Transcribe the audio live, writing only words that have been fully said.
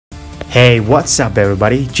Hey, what's up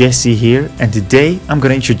everybody, Jesse here, and today I'm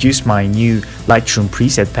gonna introduce my new Lightroom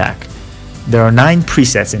preset pack. There are 9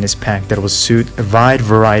 presets in this pack that will suit a wide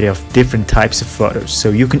variety of different types of photos, so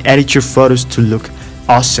you can edit your photos to look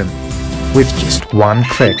awesome with just one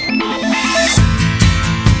click.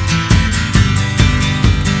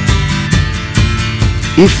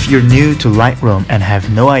 If you're new to Lightroom and have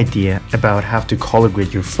no idea about how to color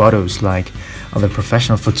grade your photos like other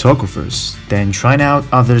professional photographers, then trying out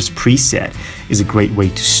others' preset is a great way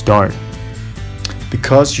to start.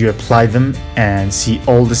 Because you apply them and see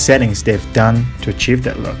all the settings they've done to achieve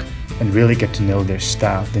that look and really get to know their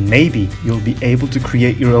style, then maybe you'll be able to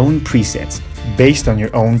create your own presets based on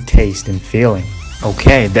your own taste and feeling.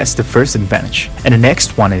 Okay, that's the first advantage. And the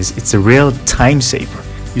next one is it's a real time saver.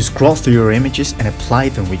 You scroll through your images and apply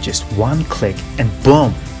them with just one click and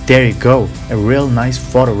boom, there you go, a real nice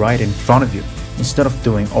photo right in front of you. Instead of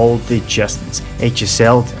doing all the adjustments,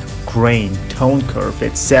 HSL, grain, tone curve,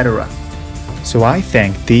 etc. So I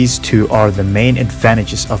think these two are the main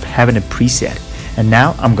advantages of having a preset. And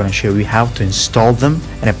now I'm gonna show you how to install them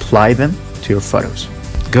and apply them to your photos.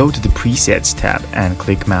 Go to the presets tab and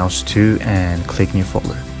click mouse to and click new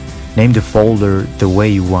folder. Name the folder the way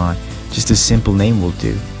you want. Just a simple name will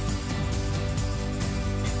do.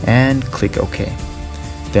 And click OK.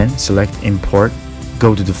 Then select import.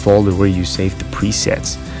 Go to the folder where you save the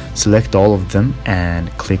presets. Select all of them and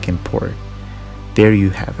click import. There you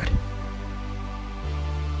have it.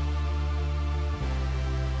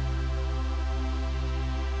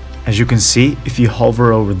 As you can see, if you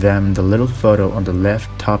hover over them, the little photo on the left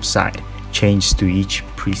top side changes to each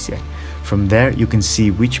preset. From there, you can see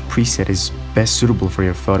which preset is best suitable for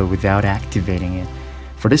your photo without activating it.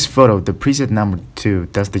 For this photo, the preset number 2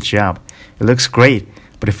 does the job. It looks great,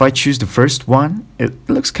 but if I choose the first one, it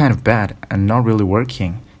looks kind of bad and not really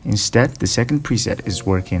working. Instead, the second preset is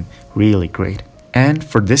working really great. And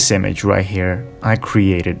for this image right here, I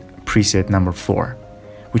created preset number 4,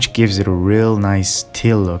 which gives it a real nice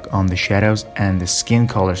teal look on the shadows, and the skin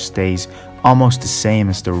color stays almost the same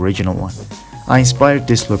as the original one. I inspired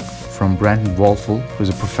this look from Brighten, who's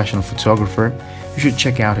a professional photographer. You should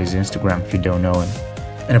check out his Instagram if you don't know him.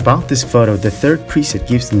 And about this photo, the third preset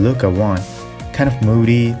gives the look I want. Kind of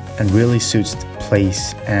moody and really suits the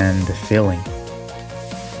place and the feeling.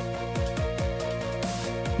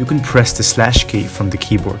 You can press the slash key from the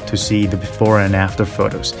keyboard to see the before and after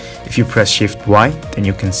photos. If you press Shift Y, then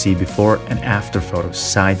you can see before and after photos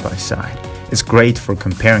side by side. It's great for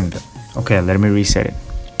comparing them. Okay, let me reset it.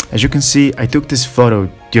 As you can see, I took this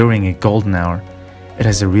photo during a golden hour. It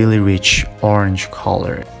has a really rich orange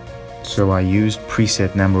color. So I used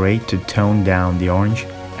preset number 8 to tone down the orange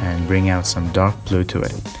and bring out some dark blue to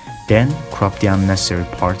it. Then crop the unnecessary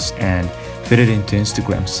parts and fit it into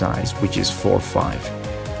Instagram size, which is 4:5.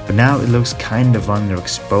 But now it looks kind of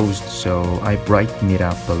underexposed, so I brighten it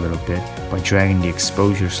up a little bit by dragging the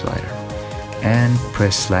exposure slider and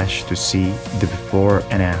press slash to see the before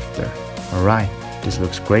and after. Alright, this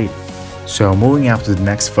looks great. So moving up to the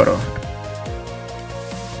next photo.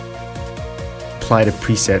 Apply the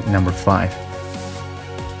preset number 5.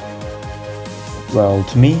 Well,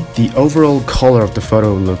 to me, the overall color of the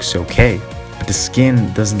photo looks okay, but the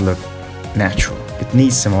skin doesn't look natural. It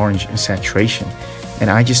needs some orange and saturation, and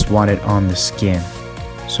I just want it on the skin.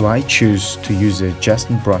 So I choose to use the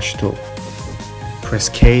adjustment brush tool. Press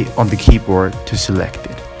K on the keyboard to select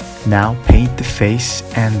it. Now paint the face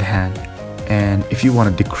and the hand. And if you want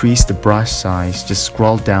to decrease the brush size, just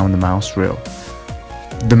scroll down the mouse wheel.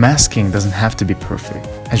 The masking doesn't have to be perfect.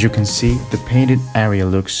 As you can see, the painted area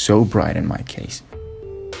looks so bright in my case.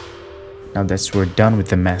 Now that we're done with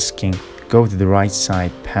the masking, go to the right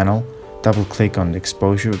side panel, double click on the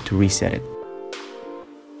exposure to reset it.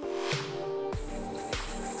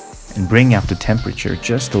 And bring up the temperature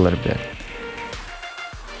just a little bit.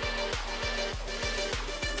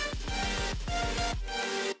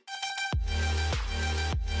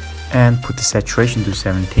 And put the saturation to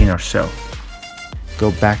 17 or so.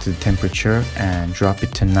 Go back to the temperature and drop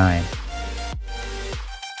it to 9.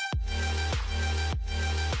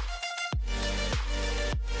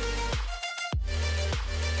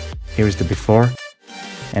 Here's the before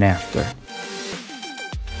and after.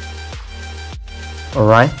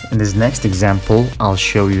 Alright, in this next example, I'll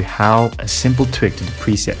show you how a simple tweak to the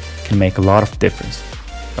preset can make a lot of difference.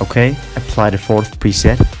 Okay, apply the 4th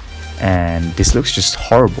preset, and this looks just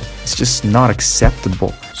horrible. It's just not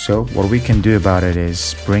acceptable. So what we can do about it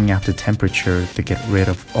is bring up the temperature to get rid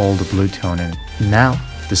of all the blue tone in it. Now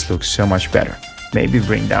this looks so much better. Maybe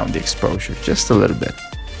bring down the exposure just a little bit.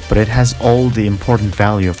 but it has all the important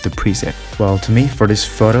value of the preset. Well, to me, for this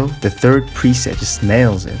photo, the third preset just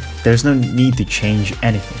nails it. There's no need to change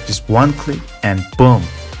anything, just one click and boom,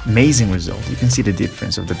 amazing result. You can see the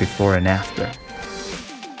difference of the before and after.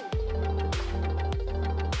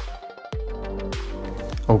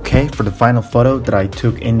 Okay, for the final photo that I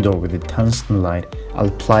took indoor with the tungsten light, I'll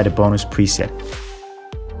apply the bonus preset.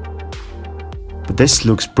 But this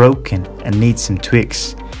looks broken and needs some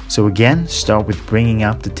tweaks. So again, start with bringing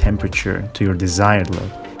up the temperature to your desired low.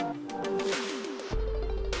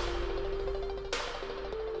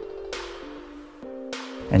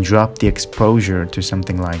 And drop the exposure to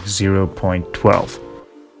something like 0.12.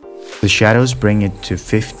 The shadows, bring it to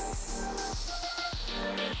 50.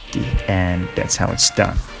 And that's how it's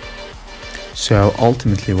done. So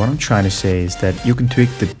ultimately what I'm trying to say is that you can tweak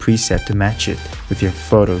the preset to match it with your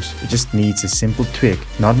photos. It just needs a simple tweak,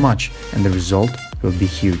 not much, and the result will be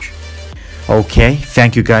huge. Okay,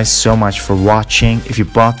 thank you guys so much for watching. If you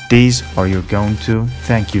bought these or you're going to,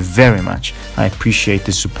 thank you very much. I appreciate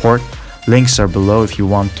the support. Links are below if you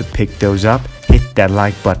want to pick those up. Hit that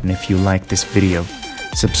like button if you like this video.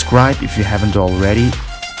 Subscribe if you haven't already.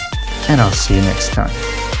 And I'll see you next time.